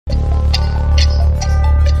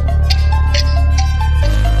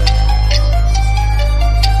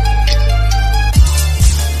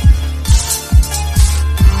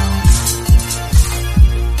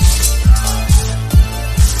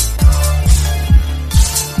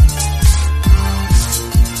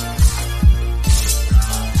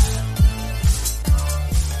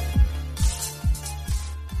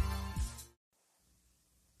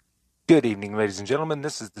Good evening, ladies and gentlemen.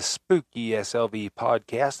 This is the Spooky SLV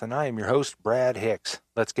podcast, and I am your host, Brad Hicks.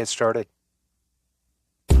 Let's get started.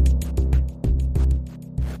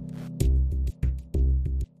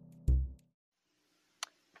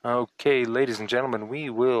 Okay, ladies and gentlemen, we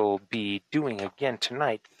will be doing again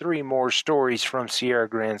tonight 3 more stories from Sierra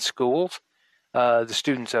Grande Schools. The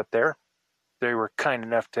students up there, they were kind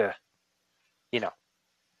enough to,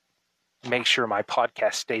 make sure my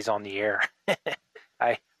podcast stays on the air.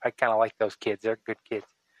 I kind of like those kids. They're good kids.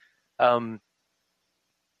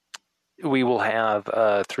 We will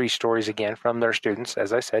have 3 stories again from their students,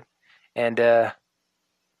 as I said. And they're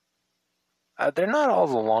not all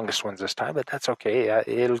the longest ones this time, but that's okay.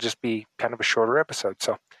 It'll just be kind of a shorter episode.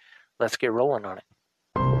 So let's get rolling on it.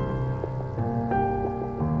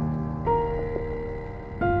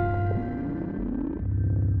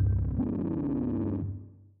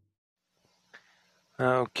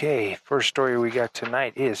 Okay, first story we got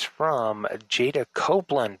tonight is from Jada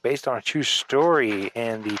Copeland, based on a true story,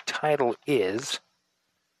 and the title is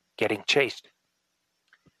Getting Chased.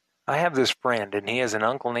 I have this friend, and he has an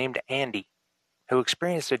uncle named Andy, who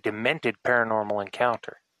experienced a demented paranormal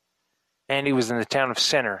encounter. Andy was in the town of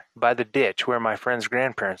Center, by the ditch where my friend's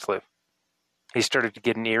grandparents live. He started to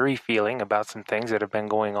get an eerie feeling about some things that have been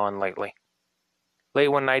going on lately. Late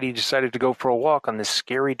one night, he decided to go for a walk on this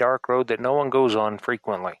scary dark road that no one goes on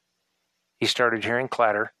frequently. He started hearing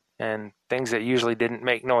clatter, and things that usually didn't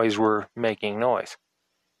make noise were making noise.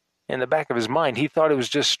 In the back of his mind, he thought it was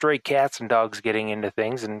just stray cats and dogs getting into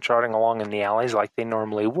things and trotting along in the alleys like they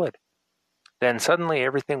normally would. Then suddenly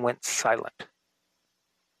everything went silent.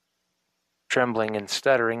 Trembling and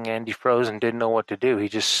stuttering, Andy froze and didn't know what to do. He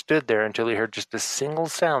just stood there until he heard just a single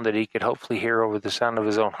sound that he could hopefully hear over the sound of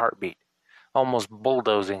his own heartbeat, almost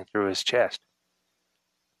bulldozing through his chest.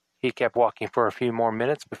 He kept walking for a few more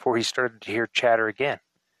minutes before he started to hear chatter again,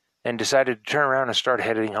 and decided to turn around and start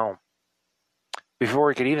heading home. Before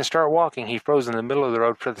he could even start walking, he froze in the middle of the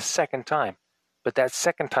road for the second time, but that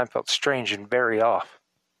second time felt strange and very off.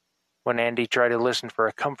 When Andy tried to listen for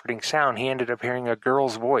a comforting sound, he ended up hearing a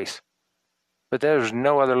girl's voice, but there was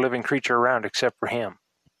no other living creature around except for him.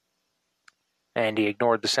 Andy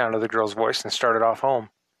ignored the sound of the girl's voice and started off home.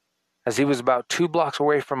 As he was about 2 blocks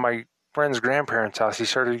away from my friend's grandparents' house, he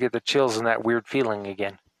started to get the chills and that weird feeling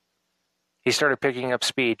again. He started picking up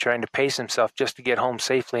speed, trying to pace himself just to get home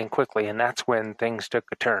safely and quickly, and that's when things took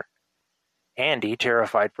a turn. Andy,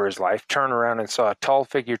 terrified for his life, turned around and saw a tall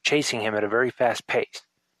figure chasing him at a very fast pace,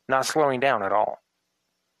 not slowing down at all.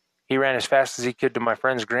 He ran as fast as he could to my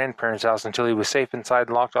friend's grandparents' house until he was safe inside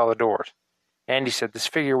and locked all the doors. Andy said this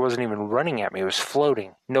figure wasn't even running at me, it was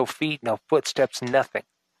floating. No feet, no footsteps, nothing.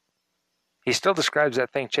 He still describes that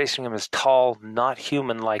thing chasing him as tall, not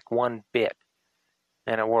human-like one bit,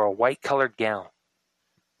 and it wore a white-colored gown.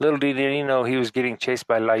 Little did he know he was getting chased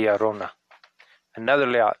by La Llorona.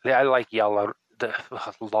 I like the La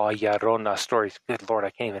Llorona stories. Good Lord, I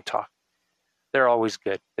can't even talk. They're always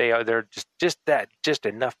good. They're just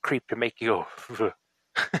enough creep to make you go.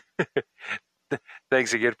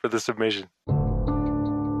 Thanks again for the submission.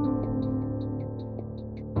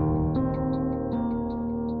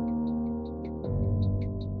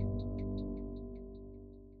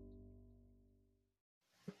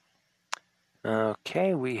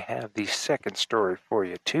 Okay, we have the second story for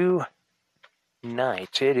you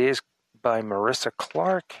tonight. It is by Marissa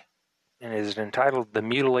Clark and is entitled The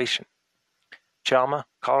Mutilation. Chalma,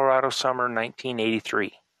 Colorado summer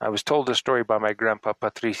 1983. I was told this story by my grandpa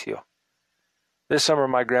Patricio. This summer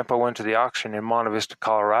my grandpa went to the auction in Monte Vista,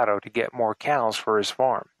 Colorado to get more cows for his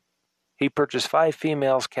farm. He purchased 5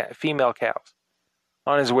 female cows.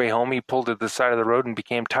 On his way home he pulled to the side of the road and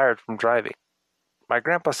became tired from driving. My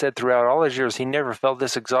grandpa said throughout all his years he never felt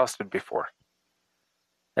this exhausted before.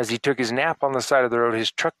 As he took his nap on the side of the road,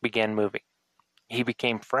 his truck began moving. He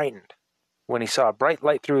became frightened. When he saw a bright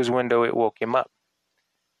light through his window, it woke him up.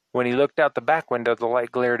 When he looked out the back window, the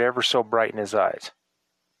light glared ever so bright in his eyes.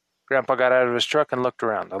 Grandpa got out of his truck and looked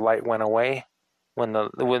around. The light went away. When the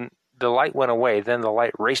light went away, then the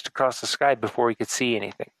light raced across the sky before he could see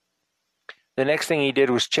anything. The next thing he did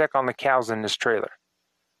was check on the cows in his trailer.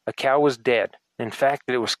 A cow was dead. In fact,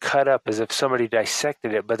 it was cut up as if somebody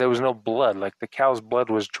dissected it, but there was no blood, like the cow's blood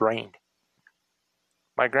was drained.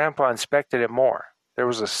 My grandpa inspected it more. There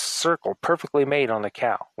was a circle perfectly made on the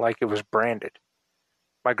cow, like it was branded.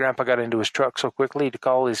 My grandpa got into his truck so quickly to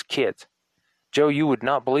call his kids. "Joe, you would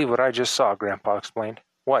not believe what I just saw," Grandpa explained.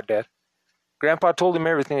 "What, Dad?" Grandpa told him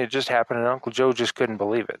everything that just happened, and Uncle Joe just couldn't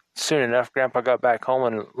believe it. Soon enough, Grandpa got back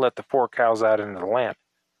home and let the 4 cows out into the land.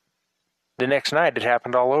 The next night, it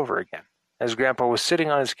happened all over again. As Grandpa was sitting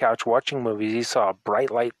on his couch watching movies, he saw a bright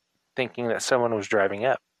light thinking that someone was driving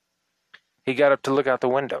up. He got up to look out the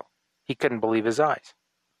window. He couldn't believe his eyes.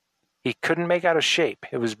 He couldn't make out a shape.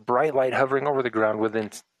 It was bright light hovering over the ground. Within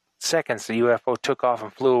seconds, the UFO took off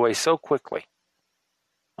and flew away so quickly.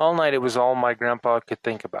 All night, it was all my grandpa could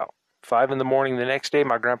think about. 5 a.m. the next day,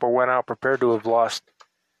 my grandpa went out prepared to have lost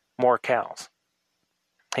more cows.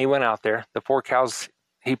 He went out there. The 4 cows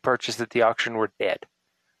he purchased at the auction were dead.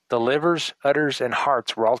 The livers, udders, and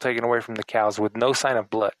hearts were all taken away from the cows with no sign of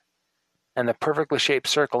blood, and the perfectly shaped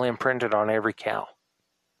circle imprinted on every cow.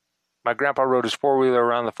 My grandpa rode his 4-wheeler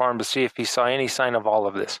around the farm to see if he saw any sign of all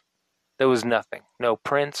of this. There was nothing. No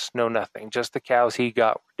prints, no nothing. Just the cows he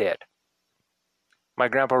got were dead. My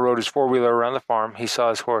grandpa rode his 4-wheeler around the farm. He saw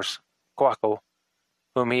his horse, Quaco,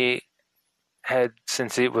 whom he had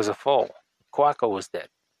since it was a foal. Quaco was dead,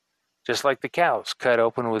 just like the cows, cut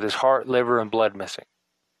open with his heart, liver, and blood missing.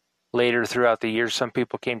 Later, throughout the years, some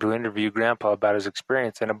people came to interview Grandpa about his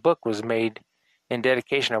experience, and a book was made in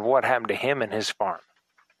dedication of what happened to him and his farm.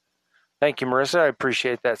 Thank you, Marissa. I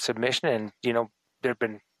appreciate that submission. And, there have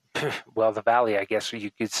been, well, the Valley, I guess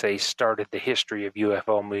you could say, started the history of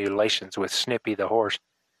UFO mutilations with Snippy the horse,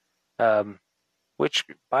 which,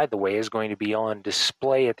 by the way, is going to be on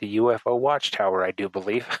display at the UFO Watchtower, I do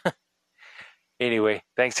believe. Anyway,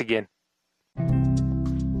 thanks again.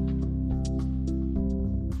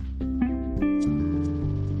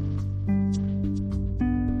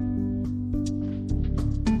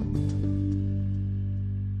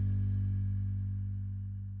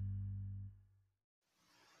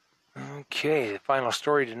 Okay, the final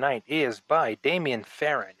story tonight is by Damien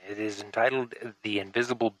Farron. It is entitled The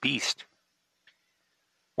Invisible Beast.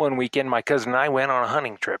 One weekend, my cousin and I went on a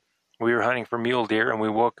hunting trip. We were hunting for mule deer, and we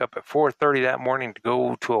woke up at 4:30 that morning to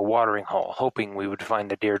go to a watering hole, hoping we would find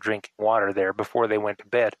the deer drinking water there before they went to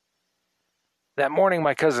bed. That morning,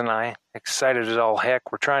 my cousin and I, excited as all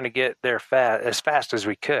heck, were trying to get there as fast as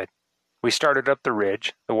we could. We started up the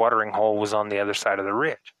ridge. The watering hole was on the other side of the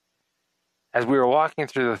ridge. As we were walking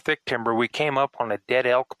through the thick timber, we came up on a dead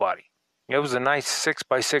elk body. It was a nice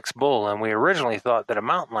 6x6 bull, and we originally thought that a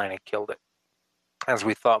mountain lion had killed it. As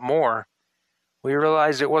we thought more, we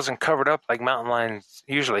realized it wasn't covered up like mountain lions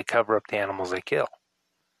usually cover up the animals they kill.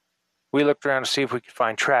 We looked around to see if we could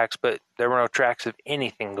find tracks, but there were no tracks of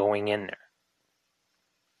anything going in there.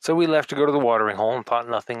 So we left to go to the watering hole and thought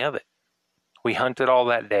nothing of it. We hunted all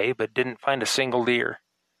that day, but didn't find a single deer.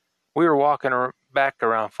 We were walking back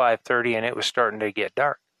around 5:30, and it was starting to get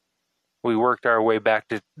dark. We worked our way back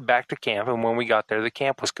to camp, and when we got there, the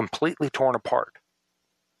camp was completely torn apart.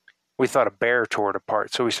 We thought a bear tore it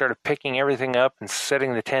apart, so we started picking everything up and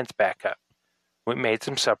setting the tents back up. We made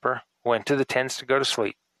some supper, went to the tents to go to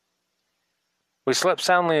sleep. We slept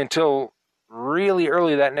soundly until really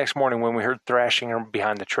early that next morning when we heard thrashing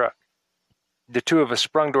behind the truck. The 2 of us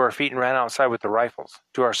sprung to our feet and ran outside with the rifles.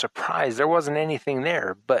 To our surprise, there wasn't anything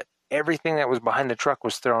there, but everything that was behind the truck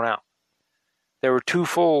was thrown out. There were 2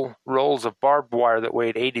 full rolls of barbed wire that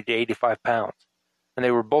weighed 80 to 85 pounds, and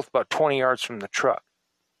they were both about 20 yards from the truck.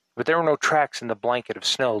 But there were no tracks in the blanket of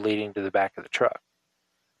snow leading to the back of the truck.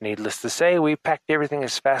 Needless to say, we packed everything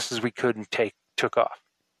as fast as we could and took off.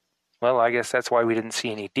 Well, I guess that's why we didn't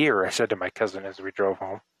see any deer, I said to my cousin as we drove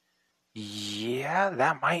home. Yeah,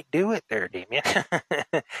 that might do it there, Damien.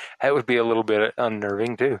 That would be a little bit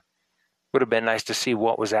unnerving, too. Would have been nice to see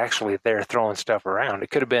what was actually there throwing stuff around. It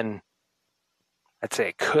could have been, I'd say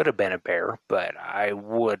it could have been a bear, but I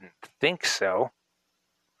wouldn't think so.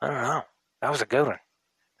 I don't know. That was a good one.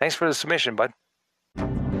 Thanks for the submission, bud.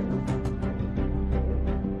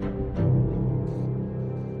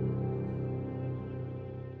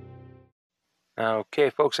 Okay,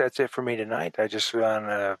 folks, that's it for me tonight. I just want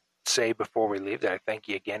to say before we leave that I thank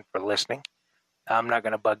you again for listening. I'm not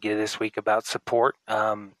going to bug you this week about support.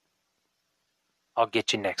 I'll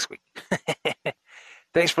get you next week.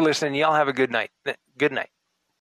 Thanks for listening. Y'all have a good night. Good night.